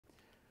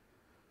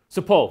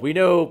So Paul, we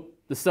know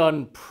the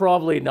sun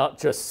probably not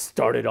just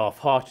started off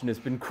hot and has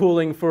been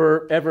cooling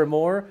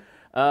forevermore.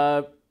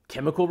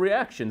 Chemical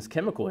reactions,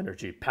 chemical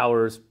energy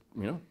powers,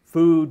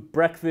 food,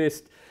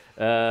 breakfast,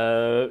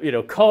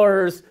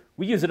 cars.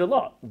 We use it a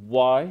lot.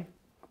 Why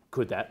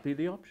could that be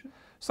the option?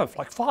 So it's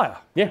like fire.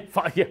 Yeah,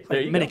 fire. Yeah,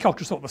 there you Many go.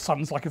 cultures thought the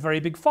sun's like a very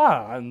big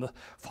fire, and the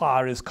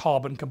fire is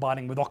carbon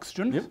combining with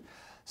oxygen. Yep.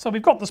 So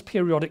we've got this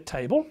periodic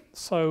table,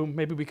 so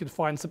maybe we could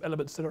find some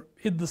elements that are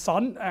in the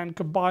sun and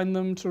combine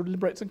them to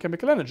liberate some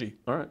chemical energy.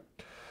 All right.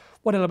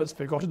 What elements have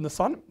we got in the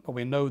sun? Well,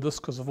 we know this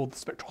because of all the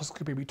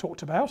spectroscopy we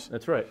talked about.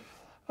 That's right.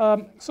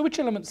 So which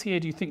elements here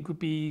do you think would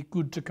be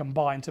good to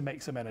combine to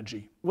make some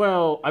energy?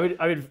 Well,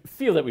 I would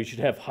feel that we should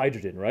have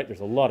hydrogen, right? There's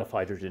a lot of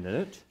hydrogen in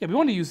it. Yeah, we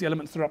want to use the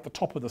elements that are at the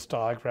top of this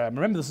diagram.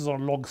 Remember, this is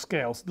on a log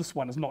scale, so this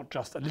one is not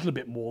just a little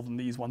bit more than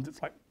these ones,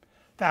 it's like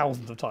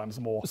thousands of times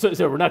more. So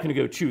we're not going to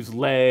go choose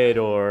lead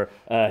or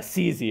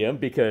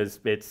cesium because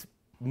it's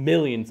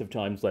millions of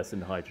times less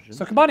than hydrogen.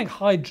 So combining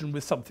hydrogen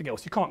with something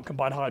else, you can't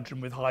combine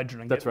hydrogen with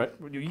hydrogen. That's right.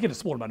 You get a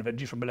small amount of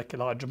energy from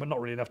molecular hydrogen, but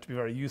not really enough to be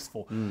very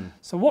useful.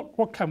 So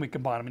what can we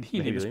combine? I mean,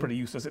 helium is pretty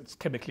useless. It's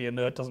chemically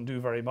inert, doesn't do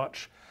very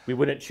much. We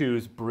wouldn't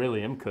choose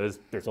beryllium because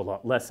there's a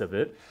lot less of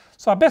it.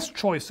 So our best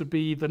choice would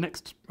be the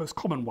next most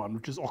common one,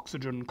 which is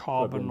oxygen,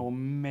 carbon, or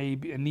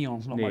maybe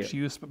neon's not much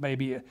use, but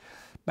maybe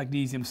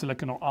magnesium,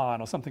 silicon, or iron,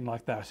 or something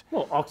like that.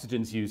 Well,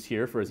 oxygen's used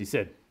here for, as you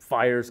said,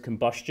 fires,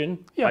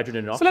 combustion,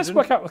 hydrogen and So oxygen. let's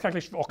work out the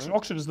calculation for oxygen.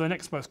 Oxygen is the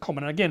next most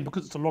common, and again,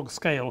 because it's a log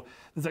scale,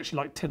 there's actually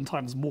like 10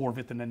 times more of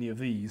it than any of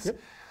these. Yep.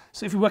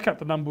 So if we work out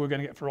the number we're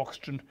going to get for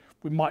oxygen,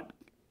 we might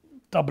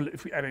double it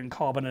if we add in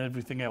carbon and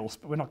everything else,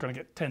 but we're not going to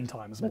get 10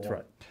 times more. That's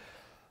right.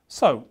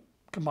 So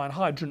combine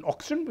hydrogen and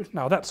oxygen.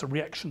 Now that's a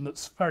reaction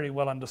that's very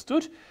well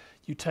understood.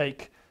 You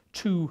take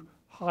 2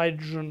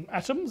 hydrogen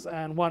atoms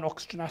and 1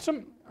 oxygen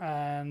atom,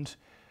 and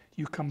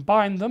you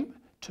combine them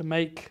to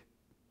make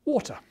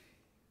water.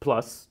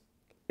 Plus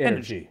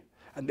energy.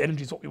 And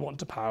energy is what we want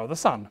to power the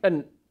sun.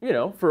 And,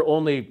 for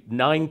only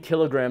 9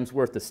 kilograms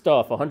worth of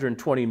stuff,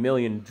 120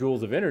 million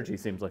joules of energy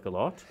seems like a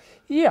lot.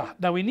 Yeah,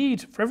 now we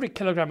need, for every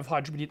kilogram of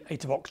hydrogen, we need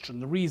 8 of oxygen.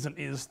 The reason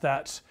is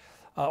that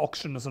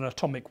oxygen has an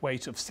atomic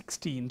weight of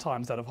 16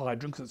 times that of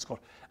hydrogen because it's got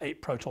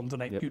 8 protons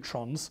and 8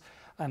 neutrons.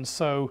 And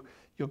so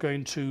you're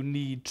going to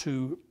need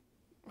to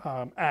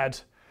add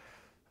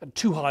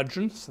 2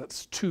 hydrogens, so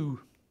that's 2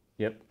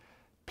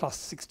 plus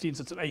 16,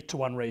 so it's an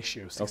 8-to-1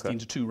 ratio, 16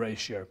 to 2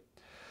 ratio.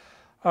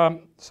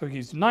 So we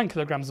use 9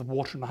 kilograms of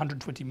water and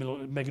 120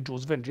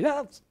 megajoules of energy.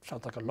 That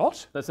sounds like a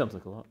lot. That sounds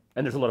like a lot.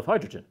 And there's a lot of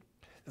hydrogen.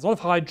 There's a lot of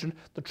hydrogen.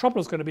 The trouble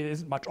is going to be there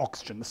isn't much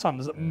oxygen. The sun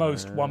is at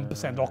most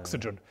 1%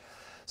 oxygen.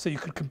 So you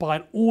could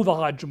combine all the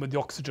hydrogen with the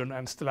oxygen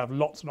and still have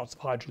lots and lots of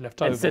hydrogen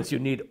left over. And since you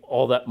need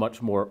all that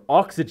much more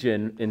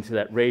oxygen into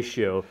that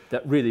ratio,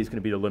 that really is going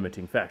to be the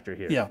limiting factor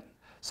here. Yeah.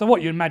 So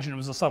what you imagine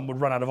was the sun would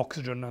run out of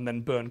oxygen and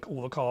then burn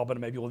all the carbon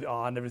and maybe all the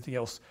iron and everything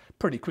else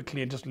pretty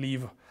quickly and just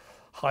leave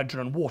hydrogen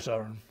and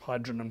water and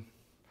hydrogen and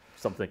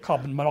something.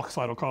 Carbon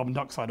monoxide or carbon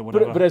dioxide or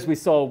whatever. But as we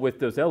saw with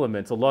those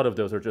elements, a lot of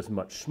those are just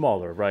much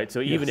smaller, right?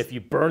 So even if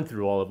you burn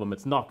through all of them,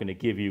 it's not going to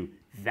give you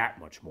that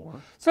much more.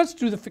 So let's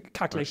do the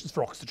calculations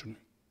for oxygen.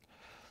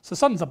 So the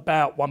sun's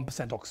about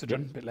 1%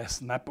 oxygen, a bit less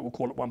than that, but we'll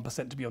call it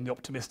 1% to be on the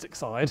optimistic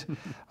side.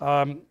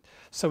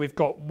 So we've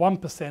got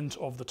 1%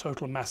 of the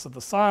total mass of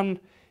the sun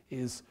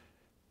is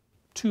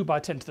 2 by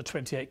 10 to the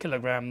 28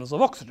 kilograms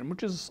of oxygen,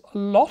 which is a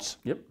lot.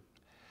 Yep.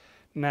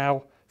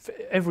 Now, for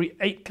every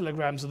 8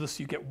 kilograms of this,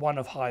 you get 1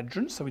 of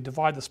hydrogen. So we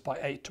divide this by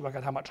 8 to work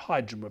out how much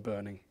hydrogen we're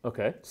burning.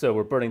 Okay, so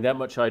we're burning that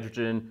much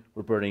hydrogen,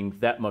 we're burning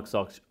that much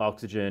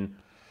oxygen.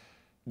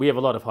 We have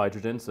a lot of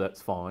hydrogen, so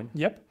that's fine.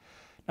 Yep.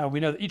 Now we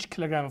know that each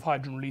kilogram of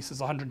hydrogen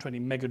releases 120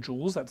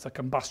 megajoules. That's a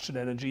combustion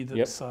energy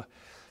that's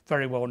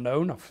very well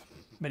known.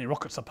 Many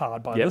rockets are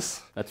powered by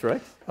this. That's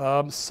right.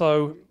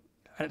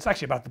 And it's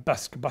actually about the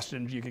best combustion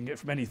energy you can get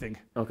from anything.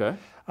 Okay.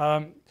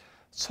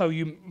 So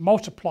you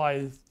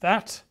multiply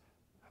that,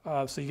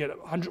 so you get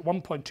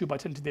 1.2 by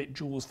 10 to the 8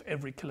 joules for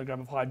every kilogram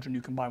of hydrogen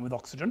you combine with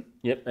oxygen.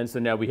 Yep, and so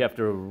now we have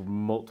to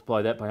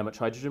multiply that by how much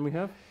hydrogen we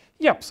have?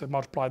 Yep, so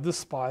multiply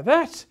this by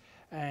that,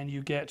 and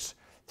you get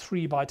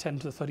 3 by 10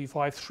 to the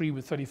 35, 3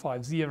 with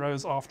 35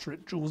 zeros after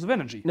it joules of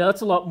energy. Now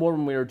that's a lot more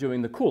when we were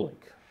doing the cooling.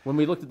 When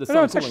we looked at the sun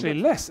No, it's cooling,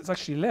 actually less. It's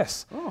actually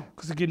less. Oh.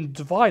 Because again,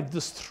 divide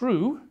this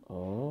through.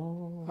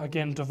 Oh.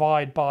 Again,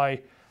 divide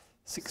by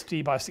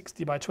 60 by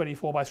 60 by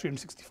 24 by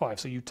 365.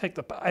 So you take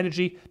the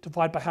energy,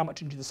 divide by how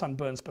much energy the sun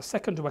burns per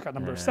second to work out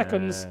number of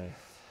seconds.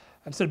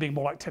 Instead of being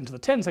more like 10 to the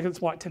 10 seconds,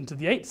 it's more like 10 to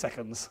the 8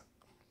 seconds.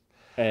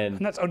 And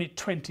that's only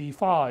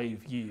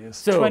 25 years.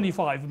 So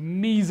 25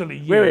 measly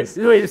years.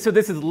 Wait, so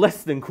this is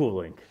less than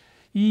cooling?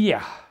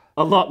 Yeah.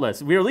 A lot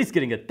less. We're at least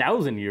getting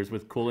 1,000 years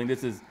with cooling.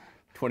 This is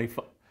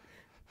 25.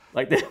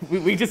 Like,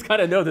 we just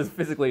kind of know this is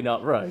physically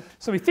not right.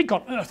 So we think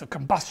on Earth of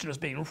combustion as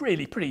being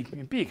really pretty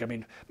big. I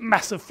mean,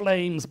 massive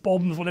flames,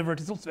 bombs, whatever it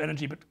is, lots of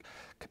energy, but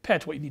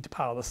compared to what you need to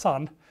power the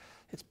sun,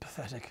 it's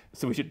pathetic.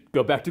 So we should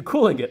go back to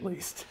cooling at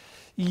least.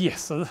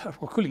 Yes, so,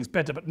 well, cooling's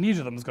better, but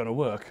neither of them is going to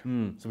work.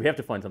 So we have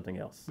to find something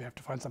else. We have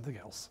to find something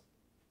else.